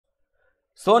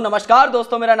नमस्कार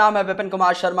दोस्तों, मेरा नाम है Vipin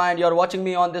Kumar Sharma and you're watching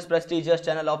me on this prestigious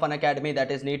channel of Unacademy,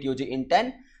 that is NEET UG in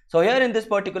 10. So here in this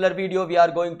particular video we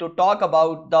are going to talk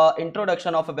about the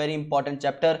introduction of a very important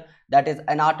chapter, that is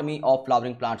anatomy of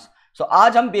flowering plants. So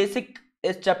आज हम basic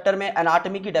इस chapter में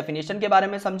anatomy की definition के बारे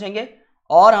में समझेंगे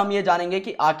और हम ये जानेंगे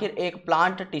कि आखिर एक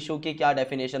प्लांट टिश्यू की क्या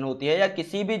डेफिनेशन होती है या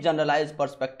किसी भी जनरलाइज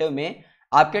पर्सपेक्टिव में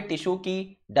आपके टिश्यू की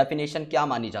डेफिनेशन क्या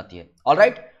मानी जाती है.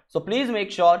 Alright, so please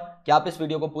make sure कि आप इस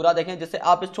वीडियो को पूरा देखें जिससे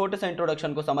आप इस छोटे से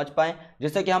इंट्रोडक्शन को समझ पाएं,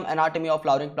 जिससे कि हम anatomy of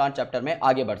flowering plant chapter में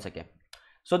आगे बढ़ सकें.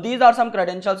 So these are some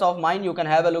credentials of mine, you can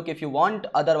have a look if you want,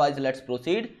 otherwise let's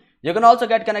proceed. You can also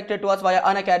get connected to us via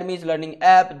Unacademy's learning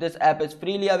app. This app is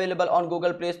freely available on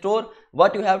Google Play Store.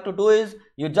 What you have to do is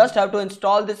you just have to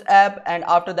install this app and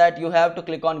after that you have to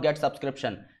click on get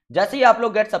subscription. जैसे ही आप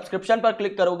लोग get subscription पर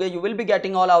click करोगे you will be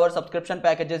getting all our subscription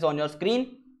packages on your screen.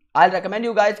 I'll recommend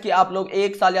you guys कि आप लोग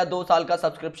 1 साल या 2 साल का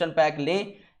सब्सक्रिप्शन पैक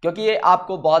लें, क्योंकि ये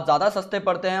आपको बहुत ज़्यादा सस्ते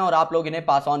पड़ते हैं और आप लोग इन्हें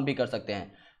पास ऑन भी कर सकते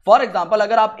हैं. फॉर एग्जाम्पल,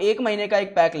 अगर आप 1 महीने का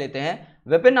एक पैक लेते हैं,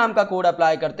 विपिन नाम का कोड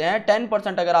अप्लाई करते हैं,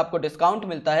 10% अगर आपको डिस्काउंट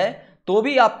मिलता है तो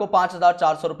भी आपको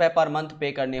 5,400 रुपए पर मंथ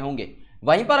पे करने होंगे.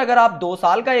 वहीं पर अगर आप 2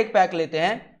 साल का एक पैक लेते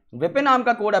हैं, विपिन नाम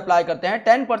का कोड अप्लाई करते हैं,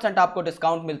 10% आपको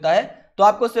डिस्काउंट मिलता है तो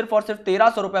आपको सिर्फ और सिर्फ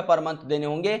 1,300 रुपए पर मंथ देने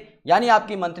होंगे. यानी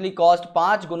आपकी मंथली कॉस्ट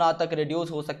 5 गुना तक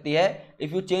रिड्यूस हो सकती है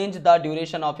if you change the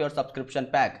duration of your subscription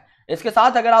pack. इसके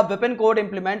साथ अगर आप विपिन कोड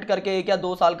इंप्लीमेंट करके 1 या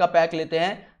 2 साल का पैक लेते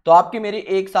हैं तो आपकी मेरी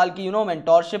 1 साल की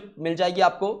मेंटोरशिप मिल जाएगी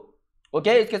आपको.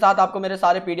 ओके, इसके साथ आपको मेरे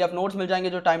सारे पीडीएफ नोट्स मिल जाएंगे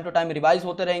जो टाइम टू टाइम रिवाइज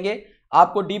होते रहेंगे.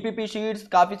 आपको डीपीपी शीट्स,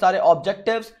 काफी सारे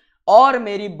ऑब्जेक्टिव्स और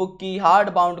मेरी बुक की हार्ड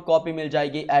बाउंड कॉपी मिल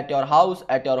जाएगी at your house,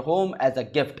 at your home as a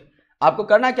gift. आपको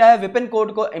करना क्या है, विपिन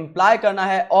कोड को इंप्लाई करना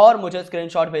है और मुझे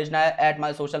स्क्रीनशॉट भेजना है at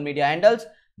my social media handles,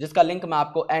 जिसका लिंक मैं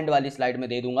आपको एंड वाली स्लाइड में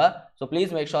दे दूंगा. सो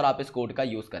प्लीज मेक श्योर आप इस कोड का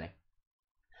यूज करें.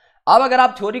 अब अगर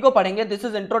आप थ्योरी को पढ़ेंगे, दिस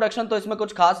इज इंट्रोडक्शन, तो इसमें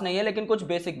कुछ खास नहीं है लेकिन कुछ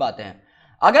बेसिक बातें हैं.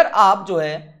 अगर आप जो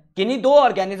है किन्हीं 2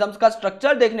 ऑर्गेनिजम्स का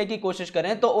स्ट्रक्चर देखने की कोशिश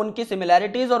करें तो उनकी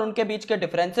सिमिलैरिटीज और उनके बीच के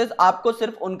डिफरेंसेस आपको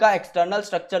सिर्फ उनका एक्सटर्नल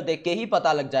स्ट्रक्चर देख के ही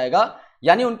पता लग जाएगा,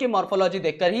 यानी उनकी मॉर्फोलॉजी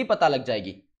देखकर ही पता लग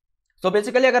जाएगी. सो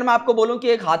बेसिकली अगर मैं आपको बोलूं कि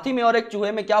एक हाथी में और एक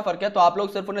चूहे में क्या फर्क है, तो आप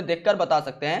लोग सिर्फ उन्हें देखकर बता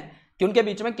सकते हैं कि उनके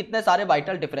बीच में कितने सारे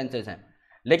वाइटल डिफरेंसेस हैं.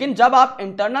 लेकिन जब आप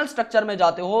इंटरनल स्ट्रक्चर में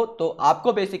जाते हो तो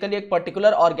आपको बेसिकली एक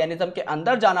पर्टिकुलर ऑर्गेनिज्म के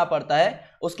अंदर जाना पड़ता है,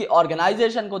 उसकी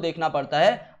ऑर्गेनाइजेशन को देखना पड़ता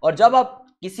है, और जब आप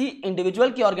किसी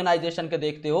इंडिविजुअल की ऑर्गेनाइजेशन के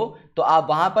देखते हो तो आप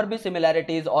वहां पर भी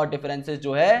सिमिलैरिटीज और डिफरेंसेस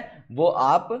जो है वो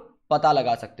आप पता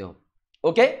लगा सकते हो.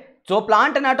 ओके, तो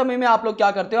प्लांट एनाटॉमी में आप लोग क्या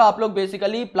करते हो, आप लोग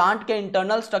बेसिकली प्लांट के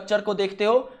इंटरनल स्ट्रक्चर को देखते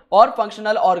हो और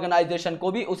फंक्शनल ऑर्गेनाइजेशन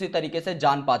को भी उसी तरीके से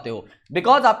जान पाते हो,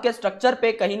 बिकॉज आपके स्ट्रक्चर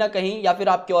पे कहीं ना कहीं या फिर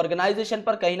आपके ऑर्गेनाइजेशन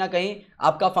पर कहीं ना कहीं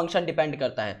आपका फंक्शन डिपेंड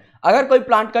करता है. अगर कोई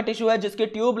प्लांट का टिश्यू है जिसके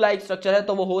ट्यूब लाइक स्ट्रक्चर है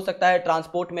तो वो हो सकता है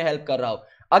ट्रांसपोर्ट में हेल्प कर रहा हो.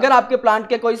 अगर आपके प्लांट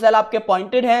के कोई सेल आपके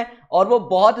पॉइंटेड हैं और वो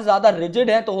बहुत ज्यादा रिजिड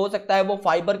है तो हो सकता है वो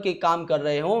फाइबर के काम कर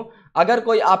रहे हो. अगर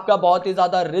कोई आपका बहुत ही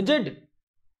ज्यादा रिजिड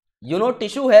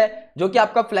टिश्यू है जो कि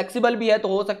आपका फ्लेक्सिबल भी है तो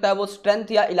हो सकता है वो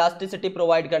स्ट्रेंथ या इलास्टिसिटी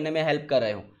प्रोवाइड करने में हेल्प कर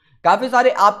रहे हो. काफी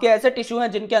सारे आपके ऐसे टिश्यू हैं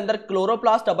जिनके अंदर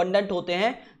क्लोरोप्लास्ट अबंडेंट होते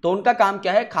हैं, तो उनका काम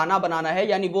क्या है, खाना बनाना है,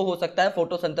 यानी वो हो सकता है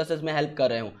फोटोसिंथेसिस में हेल्प कर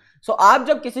रहे हो. सो आप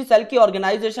जब किसी सेल की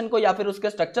ऑर्गेनाइजेशन को या फिर उसके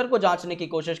स्ट्रक्चर को जांचने की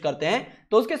कोशिश करते हैं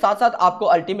तो उसके साथ साथ आपको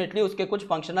अल्टीमेटली उसके कुछ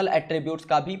फंक्शनल एट्रीब्यूट्स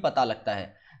का भी पता लगता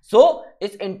है.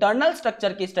 इस इंटरनल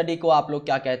स्ट्रक्चर की स्टडी को आप लोग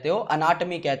क्या कहते हो,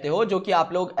 एनाटॉमी कहते हो, जो कि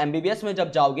आप लोग एमबीबीएस में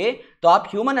जब जाओगे तो आप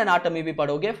ह्यूमन एनाटॉमी भी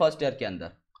पढ़ोगे फर्स्ट ईयर के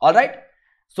अंदर. ऑलराइट,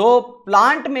 सो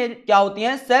प्लांट में क्या होती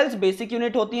हैं, सेल्स बेसिक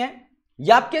यूनिट होती हैं.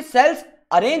 ये आपके सेल्स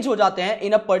अरेंज हो जाते हैं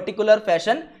इन a particular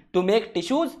fashion to make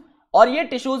tissues, और ये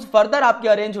टिश्यूज फर्दर आपके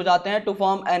अरेंज हो जाते हैं to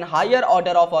form an higher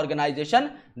order of organisation,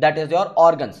 that is your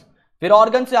organs. फिर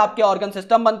ऑर्गन से आपके ऑर्गन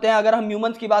सिस्टम बनते हैं. अगर हम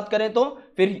ह्यूमंस की बात करें तो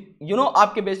फिर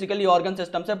आपके बेसिकली ऑर्गन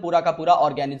सिस्टम से पूरा का पूरा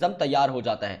ऑर्गेनिज्म तैयार हो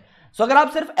जाता है. सो अगर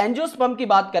आप सिर्फ एंजियोस्पर्म की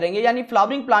बात करेंगे यानी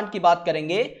फ्लावरिंग प्लांट की बात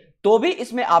करेंगे तो भी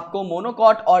इसमें आपको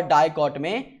मोनोकॉट और डाइकॉट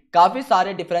में काफी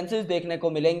सारे डिफरेंसेस देखने को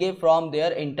मिलेंगे फ्रॉम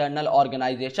देयर इंटरनल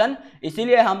ऑर्गेनाइजेशन.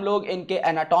 इसीलिए हम लोग इनके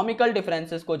एनाटॉमिकल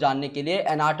डिफरेंसेस को जानने के लिए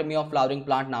एनाटॉमी ऑफ फ्लावरिंग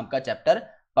प्लांट नाम का चैप्टर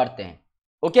पढ़ते हैं.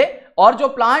 ओके, और जो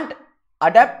प्लांट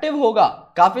अडेप्टिव होगा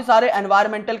काफी सारे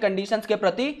एनवायरमेंटल कंडीशंस के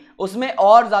प्रति, उसमें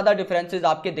और ज्यादा डिफरेंसेस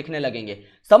आपके दिखने लगेंगे.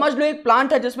 समझ लो एक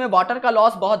प्लांट है जिसमें वाटर का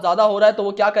लॉस बहुत ज्यादा हो रहा है, तो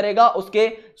वो क्या करेगा, उसके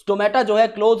स्टोमेटा जो है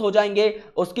क्लोज हो जाएंगे,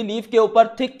 उसकी लीफ के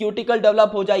ऊपर थिक क्यूटिकल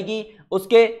डेवलप हो जाएगी,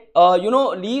 उसके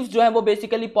लीव्स जो है वो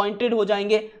बेसिकली पॉइंटेड हो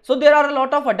जाएंगे. So there are a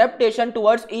lot of adaptation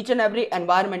towards each and every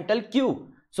environmental Q.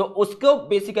 सो उसको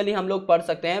बेसिकली हम लोग पढ़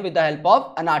सकते हैं with the help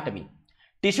of anatomy.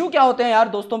 Tissue क्या होते हैं यार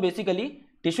दोस्तों, बेसिकली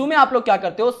टिश्यू में आप लोग क्या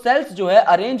करते हो, सेल्स जो है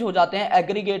अरेंज हो जाते हैं,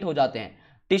 एग्रीगेट हो जाते हैं.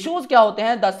 टिश्यूज क्या होते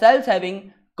हैं, the sales having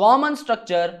common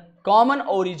structure, common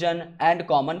origin and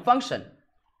common function.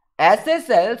 ऐसे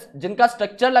सेल्स जिनका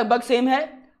स्ट्रक्चर लगभग सेम है,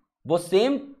 वो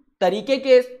सेम तरीके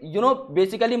के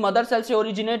बेसिकली मदर सेल से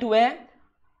ओरिजिनेट हुए हैं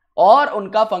और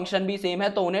उनका फंक्शन भी सेम है,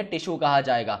 तो उन्हें टिश्यू कहा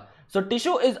जाएगा। So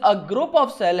tissue is a group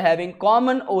of cell having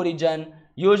common origin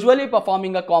usually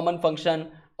performing a common function,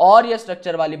 और ये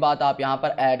स्ट्रक्चर वाली बात आप यहां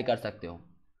पर ऐड कर सकते हो।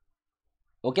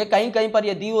 ओके, कहीं कहीं पर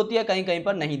ये दी होती है, कहीं कहीं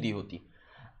पर नहीं दी होती।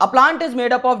 A plant is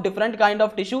made up of different kind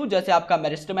of tissue, जैसे आपका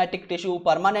मेरिस्टेमेटिक टिश्यू,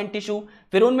 परमानेंट टिश्यू,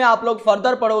 फिर उनमें आप लोग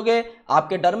फर्दर पढ़ोगे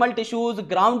आपके dermal tissues,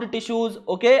 ground tissues,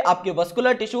 okay, आपके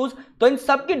वस्कुलर टिश्यूज। तो इन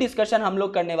सब की डिस्कशन हम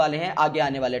लोग करने वाले हैं आगे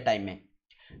आने वाले टाइम में।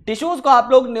 टिश्यूज को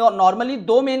आप लोग नॉर्मली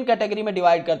दो मेन कैटेगरी में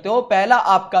डिवाइड करते हो। पहला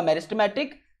आपका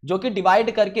मेरिस्टेमेटिक, जो कि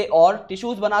डिवाइड करके और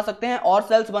टिश्यूज बना सकते हैं और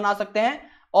सेल्स बना सकते हैं,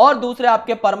 और दूसरे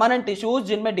आपके परमानेंट टिश्यूज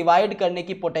जिनमें डिवाइड करने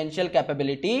की पोटेंशियल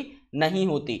कैपेबिलिटी नहीं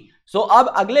होती। सो अब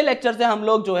अगले लेक्चर से हम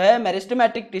लोग जो है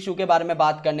मेरिस्टेमेटिक टिश्यू के बारे में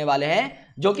बात करने वाले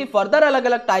हैं, जो कि फर्दर अलग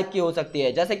अलग टाइप की हो सकती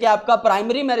है, जैसे कि आपका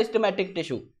प्राइमरी मेरिस्टेमेटिक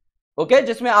टिश्यू, ओके,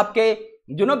 जिसमें आपके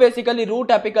basically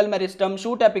root apical meristem,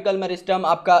 shoot apical meristem,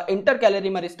 आपका इंटरकैलरी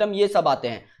मेरिस्टम, ये सब आते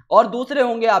हैं। और दूसरे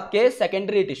होंगे आपके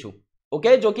सेकेंडरी टिश्यू,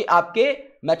 ओके, जो कि आपके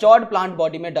मैच्योर्ड प्लांट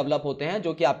बॉडी में डेवलप होते हैं,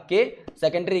 जो कि आपके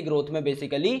सेकेंडरी ग्रोथ में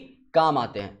बेसिकली काम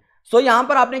आते हैं। सो यहां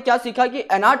पर आपने क्या सीखा कि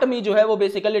एनाटॉमी जो है वो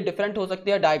बेसिकली डिफरेंट हो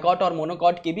सकती है डाइकॉट और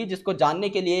मोनोकॉट की भी, जिसको जानने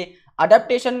के लिए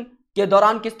अडेप्टेशन के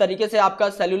दौरान किस तरीके से आपका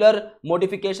सेलुलर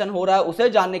मॉडिफिकेशन हो रहा है उसे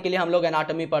जानने के लिए हम लोग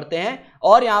एनाटॉमी पढ़ते हैं।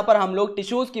 और यहां पर हम लोग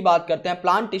टिश्यूज की बात करते हैं,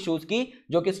 प्लांट टिश्यूज की,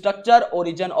 जो कि स्ट्रक्चर,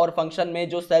 ओरिजिन और फंक्शन में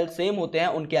जो सेल सेम होते हैं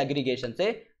उनके एग्रीगेशन से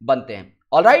बनते हैं।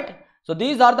 Alright, so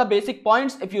these are the basic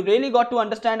points. If you really got to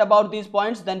understand about these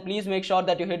points, then please make sure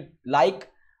that you hit like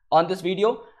on this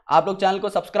video. आप लोग चैनल को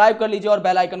subscribe कर लीजिए और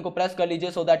बेल आइकन को press कर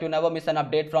लीजिए, so that you never miss an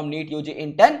update from NEET UG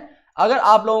इन 10। अगर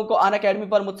आप लोगों को अनअकैडमी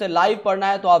पर मुझसे लाइव पढ़ना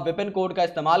है तो आप विपिन कोड का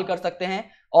इस्तेमाल कर सकते हैं,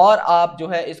 और आप जो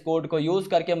है इस कोड को यूज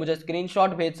करके मुझे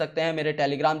स्क्रीनशॉट भेज सकते हैं मेरे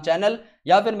टेलीग्राम चैनल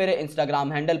या फिर मेरे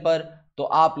इंस्टाग्राम हैंडल पर। तो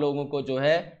आप लोगों को जो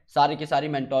है सारी की सारी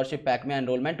मेंटोरशिप पैक में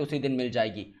एनरोलमेंट उसी दिन मिल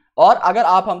जाएगी। और अगर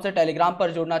आप हमसे टेलीग्राम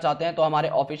पर जुड़ना चाहते हैं तो हमारे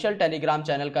ऑफिशियल टेलीग्राम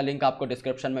चैनल का लिंक आपको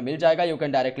डिस्क्रिप्शन में मिल जाएगा। You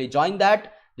can directly join that,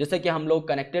 जिससे कि हम लोग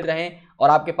कनेक्टेड रहें और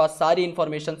आपके पास सारी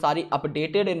इंफॉर्मेशन, सारी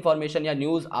अपडेटेड इंफॉर्मेशन या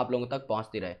न्यूज आप लोगों तक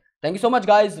पहुंचती रहे। Thank you so much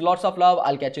guys, lots of love,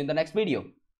 I will catch you in the next video.